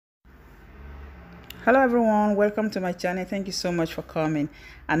Hello everyone, welcome to my channel. Thank you so much for coming.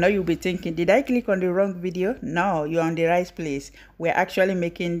 I know you'll be thinking, did I click on the wrong video? No, you're on the right place. We're actually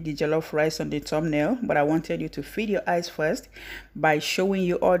making the jollof rice on the thumbnail, but I wanted you to feed your eyes first by showing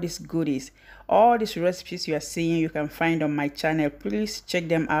you all these goodies. All these recipes you are seeing you can find on my channel. Please check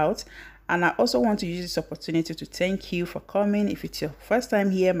them out. And I also want to use this opportunity to thank you for coming. If it's your first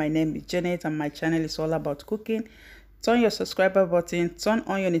time here, my name is Janet and my channel is all about cooking. Turn your subscriber button, turn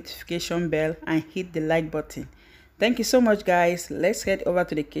on your notification bell, and hit the like button. Thank you so much, guys. Let's head over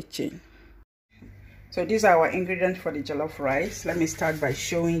to the kitchen. So these are our ingredients for the jollof rice. Let me start by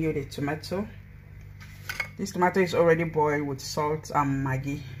showing you the tomato. This tomato is already boiled with salt and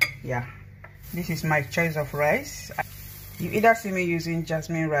Maggi. Yeah, this is my choice of rice. You either see me using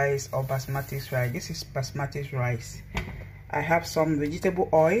jasmine rice or basmati rice. This is basmati rice. I have some vegetable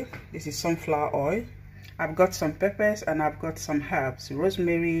oil. This is sunflower oil. I've got some peppers and I've got some herbs,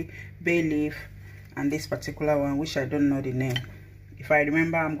 rosemary, bay leaf, and this particular one, which I don't know the name. If I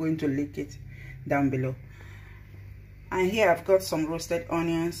remember, I'm going to link it down below. And here I've got some roasted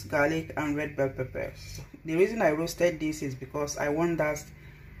onions, garlic, and red bell peppers. The reason I roasted this is because I want that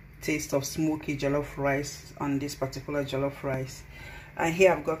taste of smoky jollof rice on this particular jollof rice. And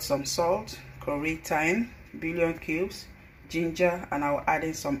here I've got some salt, curry, thyme, bouillon cubes, ginger, and I'll add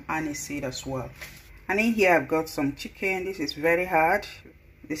in some anise seed as well. And in here I've got some chicken. This is very hard.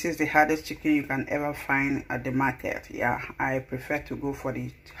 This is the hardest chicken you can ever find at the market. Yeah, I prefer to go for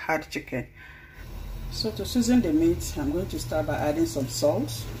the hard chicken. So to season the meat, I'm going to start by adding some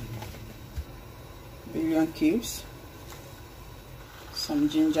salt, bouillon cubes, some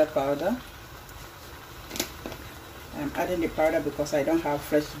ginger powder. I'm adding the powder because I don't have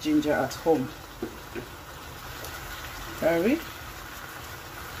fresh ginger at home. Curry,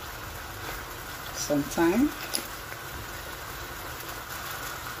 some thyme,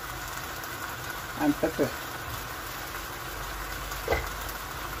 and pepper.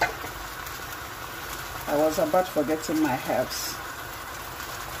 I was about forgetting my herbs.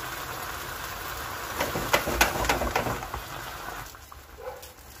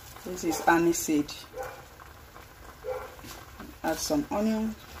 This is anise seed. Add some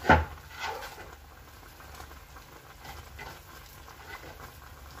onion.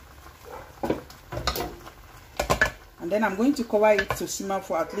 And then I'm going to cover it to simmer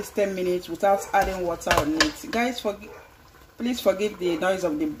for at least 10 minutes without adding water on it. Guys, please forgive the noise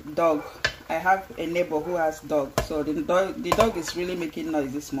of the dog. I have a neighbor who has dog, so the dog is really making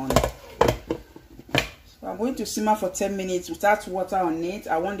noise this morning. So I'm going to simmer for 10 minutes without water on it.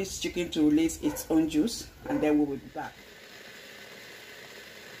 I want this chicken to release its own juice, and then we will be back.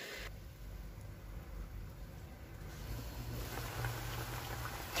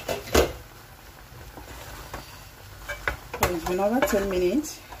 It's been over 10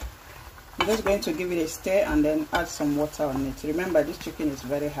 minutes. I'm just going to give it a stir and then add some water on it. Remember, this chicken is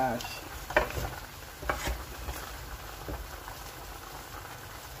very hard.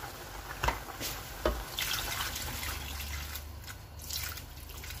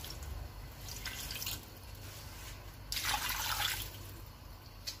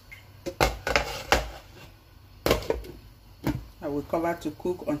 I will cover to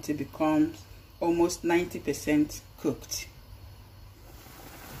cook until it becomes almost 90% cooked.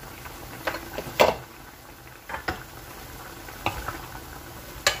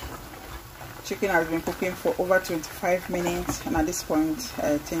 Chicken has been cooking for over 25 minutes, and at this point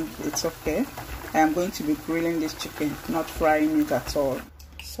I think it's okay. I am going to be grilling this chicken, not frying it at all.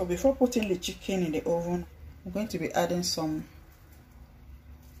 So before putting the chicken in the oven, I'm going to be adding some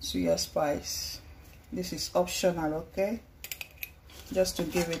suya spice. This is optional, okay, just to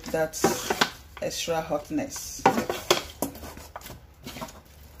give it that extra hotness.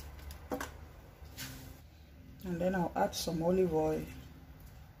 And then I'll add some olive oil.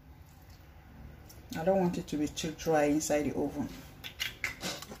 I don't want it to be too dry inside the oven.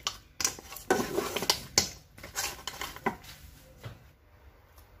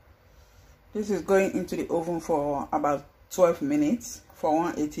 This is going into the oven for about 12 minutes for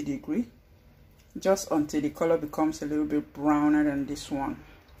 180 degrees, just until the color becomes a little bit browner than this one.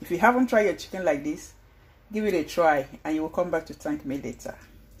 If you haven't tried your chicken like this, give it a try and you will come back to thank me later.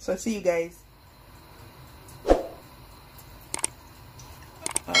 So see you guys.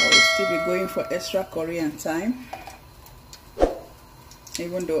 I will still be going for extra curry and thyme,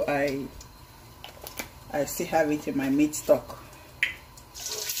 even though I still have it in my meat stock.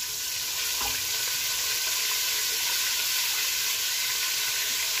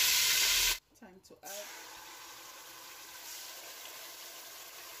 Time to add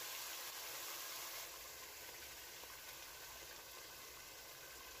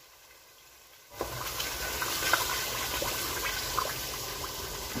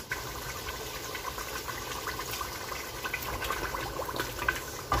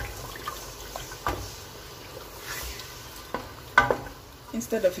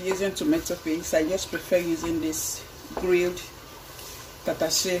Instead of using tomato paste, I just prefer using this grilled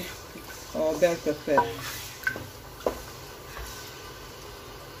tatashe or bell pepper.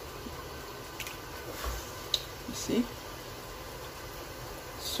 You see,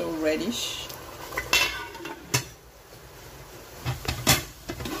 so reddish.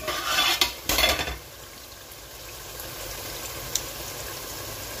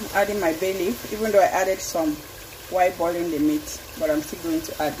 Adding my bay leaf, even though I added some while boiling the meat, but I'm still going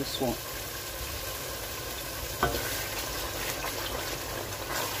to add this one.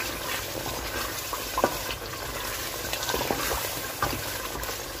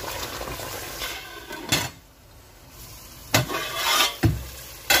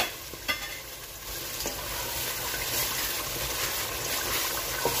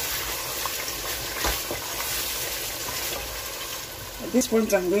 At this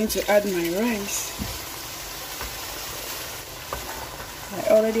point, I'm going to add my rice.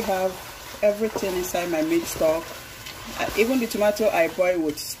 I already have everything inside my meat stock. Even the tomato I boil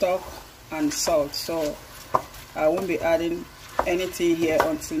with stock and salt, so I won't be adding anything here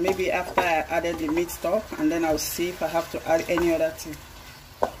until maybe after I added the meat stock, and then I'll see if I have to add any other thing.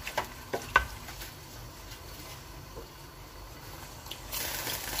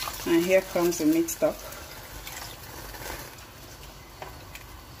 And here comes the meat stock.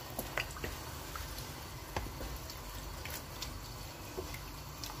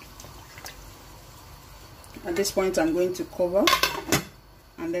 At this point, I'm going to cover,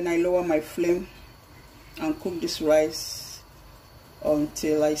 and then I lower my flame and cook this rice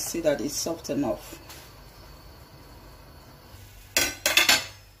until I see that it's soft enough.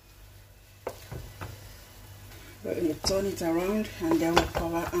 We're going to turn it around, and then we'll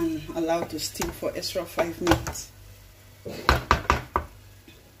cover and allow it to steam for extra 5 minutes.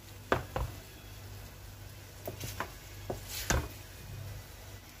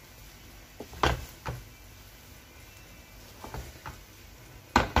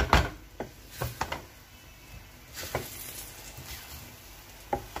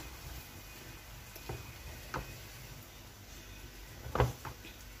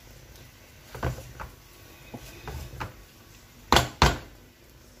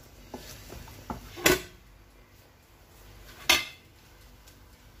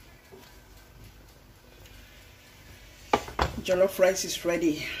 Jollof rice is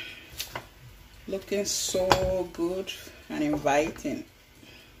ready, looking so good and inviting.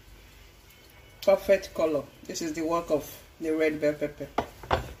 Perfect color. This is the work of the red bell pepper.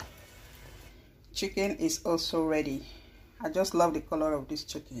 Chicken is also ready. I just love the color of this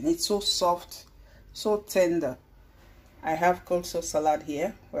chicken. It's so soft, so tender. I have coleslaw salad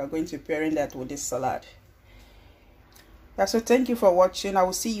here. We are going to pairing that with this salad. So thank you for watching. I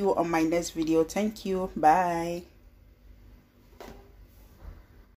will see you on my next video. Thank you. Bye.